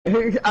I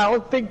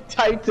don't think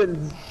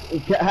Titans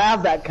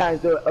have that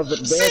kind of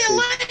advantage.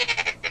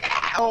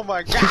 Oh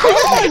my god!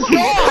 Oh my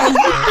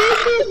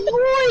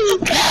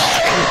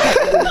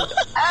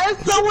god! As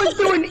someone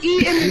threw an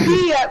E and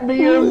D at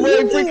me and my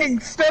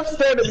freaking stuff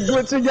started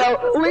glitching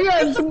out,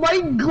 Leon's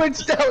mic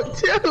glitched out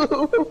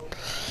too!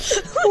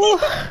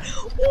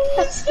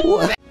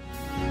 What?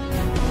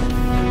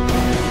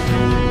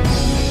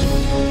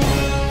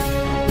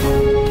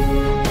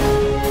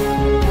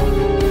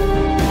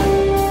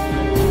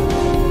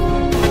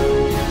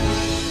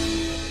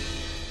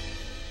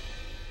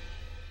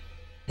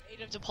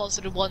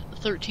 Deposited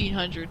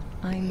 1300.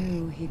 I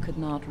knew he could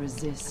not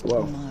resist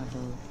Whoa.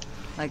 marvel,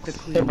 like the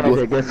queen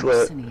Okay, guess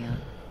what? Cinia.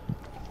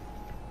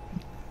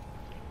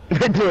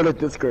 They're doing a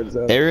Discord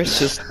zone. Eris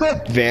just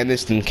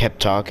vanished and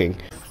kept talking.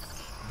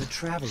 The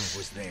traveler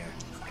was there,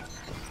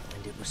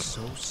 and it was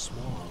so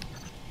small.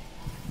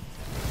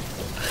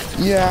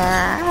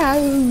 Yeah.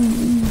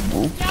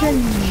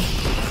 Okay.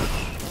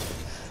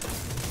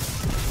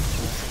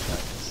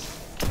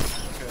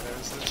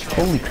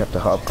 Holy crap! The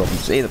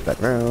hobgoblins ate up that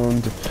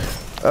round.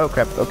 Oh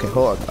crap! Okay,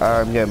 hold on.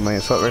 I'm getting my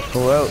assault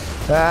rifle out.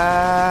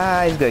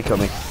 Ah, he's gonna kill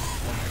me.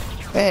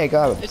 Hey, I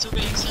got him. It's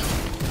okay, son.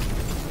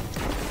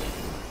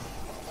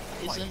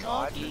 Oh my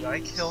god, did I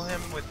kill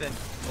him within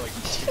like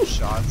 2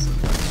 shots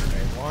of my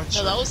grenade launch?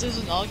 No, that was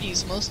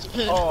Izanagi's most of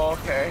it. Oh,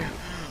 okay.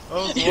 I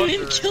was You wondering.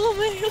 didn't kill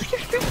me.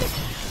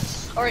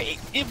 Alright,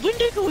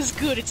 Wendigo is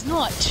good. It's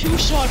not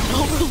 2-shot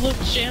overload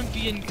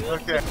champion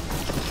good. Okay.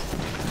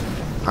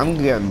 I'm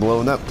getting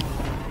blown up.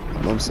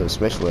 I'm so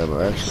special ammo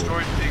actually.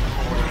 Destroyed big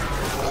boy.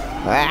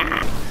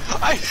 Ah!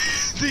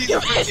 These You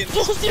freaking.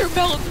 both your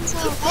mountains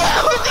off.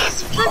 Wow,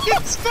 these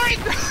freaking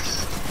spike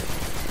rockets!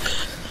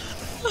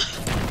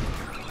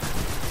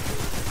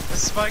 The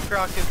spike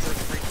rockets are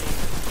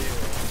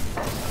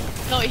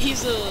freaking No,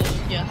 he's a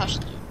hash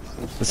dude.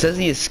 It says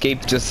he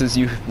escaped just as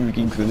you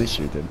freaking finished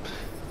him.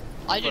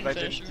 I dude. didn't But I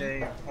finish didn't him.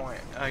 gain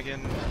point. I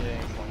didn't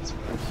gain points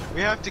for it.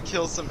 We have to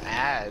kill some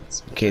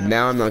ads. Okay,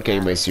 now I'm not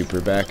getting my super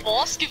back. The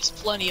boss gives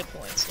plenty of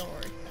points, don't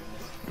worry.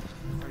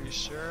 Are you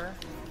sure?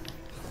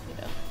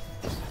 Yeah.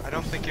 I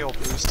don't think it'll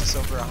boost us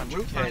over 100k.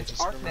 Roofline's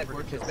Just arc remember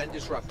network to has kill. been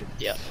disrupted.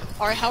 Yeah.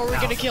 Alright, how are we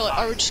gonna kill it?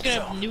 Are we just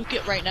gonna nuke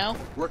it right now?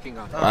 Working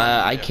on it.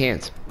 I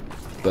can't.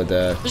 But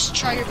Just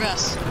try your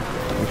best.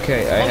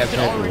 okay, I have You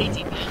can already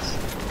headroom. DPS.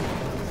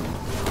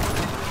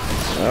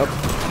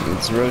 Oh,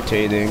 it's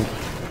rotating.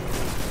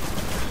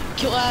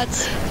 Kill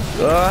ads.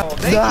 Oh,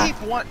 they Ah.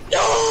 keep one.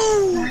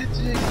 No!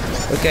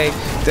 Okay,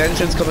 the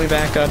engine's coming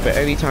back up at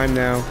any time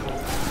now.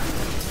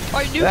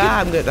 Alright, nuke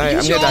Ah, it. I'm good. I'm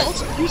Use your good.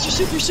 ult. Use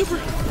your super.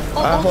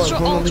 hold I'll on, hold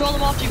on. draw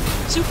them off you.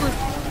 Super.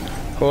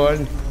 Hold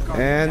on.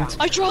 And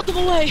I drawed them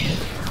away.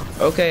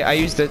 okay, I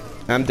used it.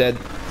 I'm dead.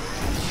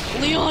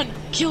 Leon,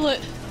 kill it.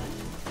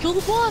 Kill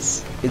the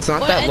boss. It's not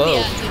Well, that and the low.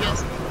 ads, I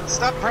guess.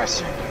 Stop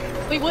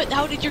pressuring. Wait, what?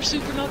 How did your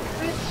super not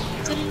crit?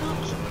 Did it not?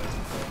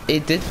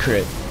 It did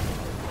crit.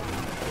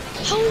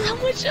 How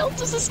much health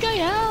does this guy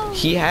have?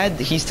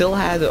 He still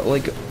had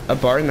like a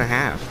bar and a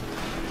half.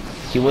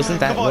 He wasn't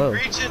that Come on, low.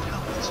 reach it.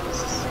 Oh,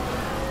 Jesus.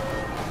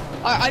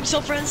 Alright, I'm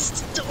so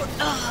friends.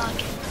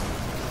 Okay.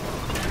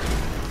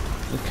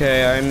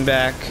 Okay, I'm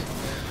back.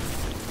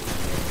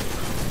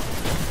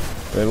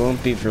 But it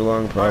won't be for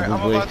long Alright, I'm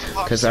probably, about to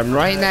pop because I'm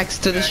right super next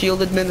to the back.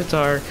 shielded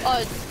Minotaur.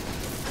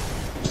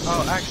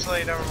 Oh,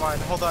 actually, never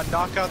mind. Hold on,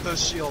 knock out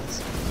those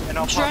shields, and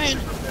I'll pop Trying.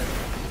 super big.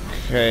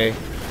 Okay,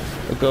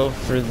 we'll go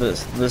for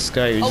this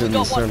guy who's Oh, we in the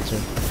got one.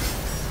 center.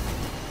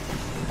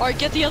 Alright,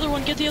 get the other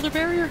one. Get the other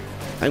barrier.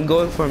 I'm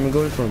going for him. I'm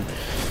going for him.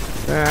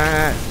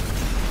 Ah,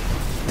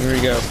 here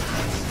we go.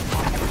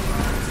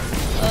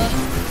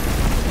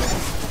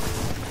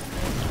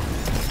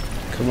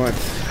 Come on.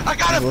 I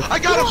got him! I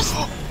got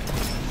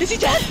him! Is he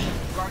dead?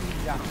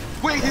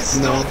 Wait, he's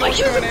still No. I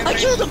killed him. I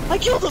killed him. I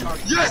killed him.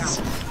 Yes!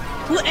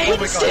 Aiden,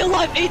 my stay God.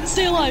 alive. Aiden,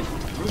 stay alive.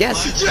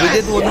 Yes, we Yes!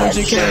 did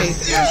 100k.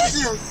 Yes!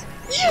 Yes!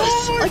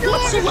 Yes! I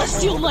got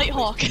Celestial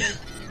Nighthawk.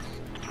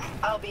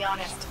 I'll be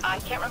honest, I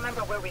can't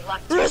remember where we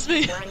left. Where's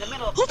me? We're in the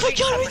middle of Oh my 3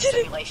 God, we separate did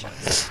it!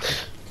 simulations.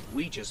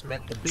 We just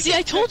met the biggest See,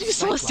 I told you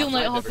Cyclops Celestial I've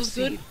Nighthawk ever was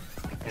good. seen,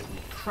 and we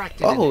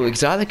cracked it Oh, in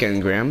exotic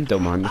engram.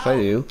 Don't mind if I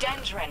do.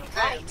 Dendron,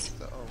 right.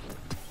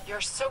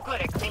 You're so good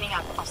at cleaning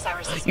up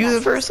Osiris's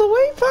Universal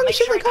wave Make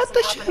function. sure I it got doesn't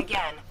the happen shit.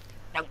 again.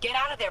 Now get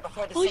out of there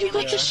before the Oh, you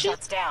got the simulation shit?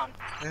 shuts down.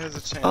 There's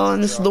a chance. Oh,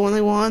 and this is the one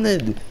I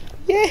wanted.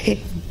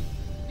 Yay!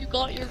 You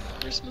got your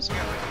Christmas one.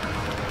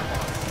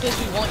 Because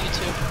we want you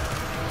to.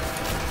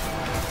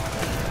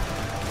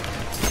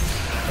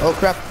 Oh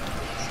crap.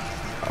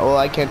 Oh,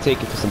 I can't take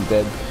it because I'm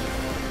dead.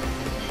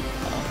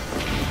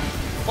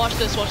 Watch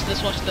this, watch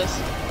this, watch this.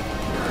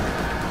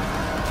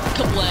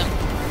 Kablam.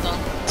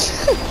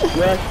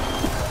 Done.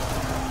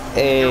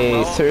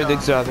 Hey, third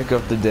exotic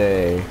of the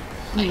day.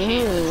 I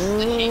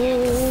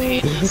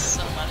hate this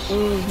so much.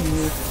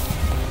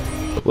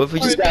 What if we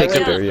just Alright,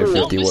 pick up yeah, Area no,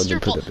 51 Mr.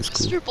 and put Paul, that as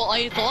cool? Mr. Paul,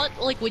 I thought,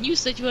 like, when you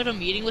said you had a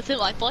meeting with him,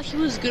 I thought he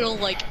was gonna,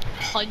 like,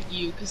 hunt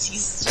you, because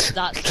he's just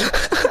that...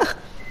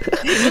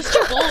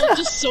 Mr. Ball was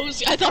just so.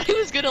 I thought he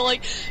was gonna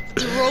like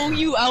throw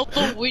you out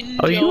the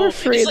window. Are you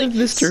afraid like, of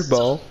Mr.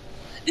 Ball?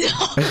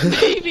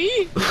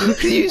 Maybe.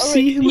 Do you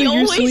see him in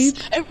your sleep?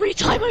 Every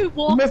time I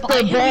walk Mr. by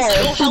him, Ball,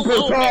 he's go,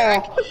 hello, Mr.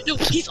 Merrick. Ball. No,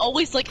 he's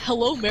always like,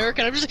 hello, Merrick,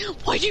 and I'm just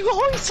like, why do you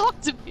always talk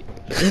to me?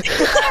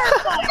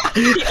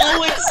 He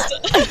always.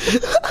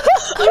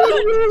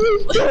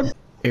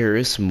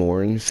 Eris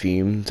Morn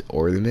themed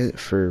ornament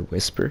for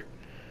Whisper.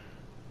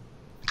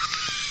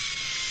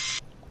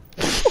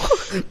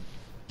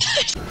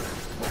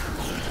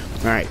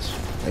 Alright,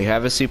 they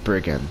have a super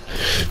again.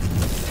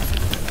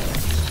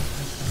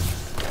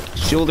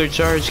 Shoulder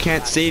charge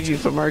can't save you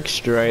from Arc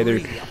Strider.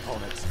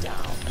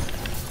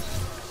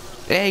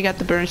 Hey, you got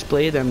the burnished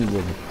blade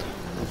emblem.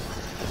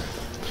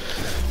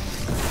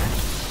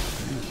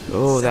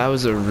 Oh, that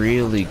was a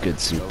really good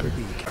super.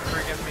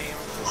 Friggin' me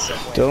with the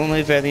subway. Don't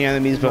leave any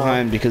enemies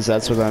behind because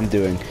that's what I'm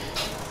doing.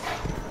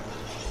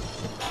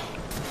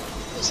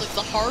 It's like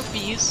the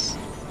harpies.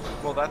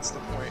 Well, that's the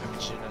point of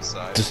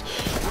genocide. Just-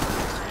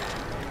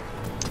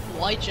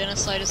 Why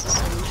genocide is the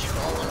solution to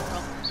all our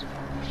problems?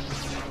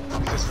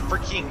 Because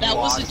freaking That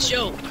was a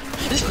joke.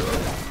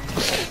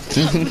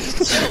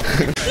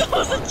 That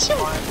was a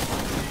joke.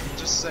 I'm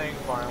just saying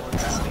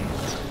violence is needed.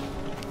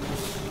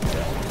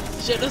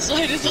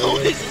 Genocide is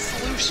always a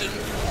solution.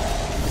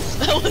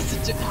 That was a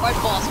joke. Alright,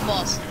 boss.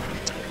 Boss.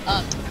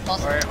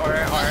 Alright.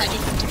 I do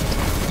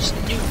just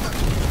nuke.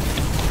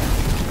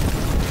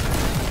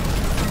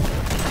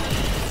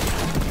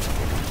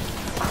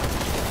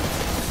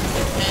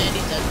 And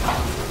he's dead.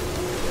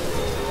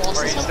 Boss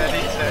Alright, is he's dead.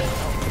 dead.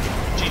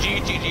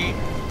 GG.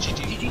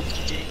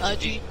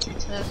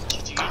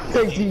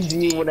 Say GG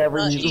whenever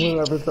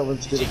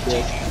someone's gonna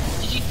get.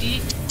 GG.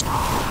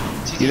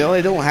 You know,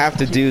 I don't have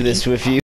to do this with you.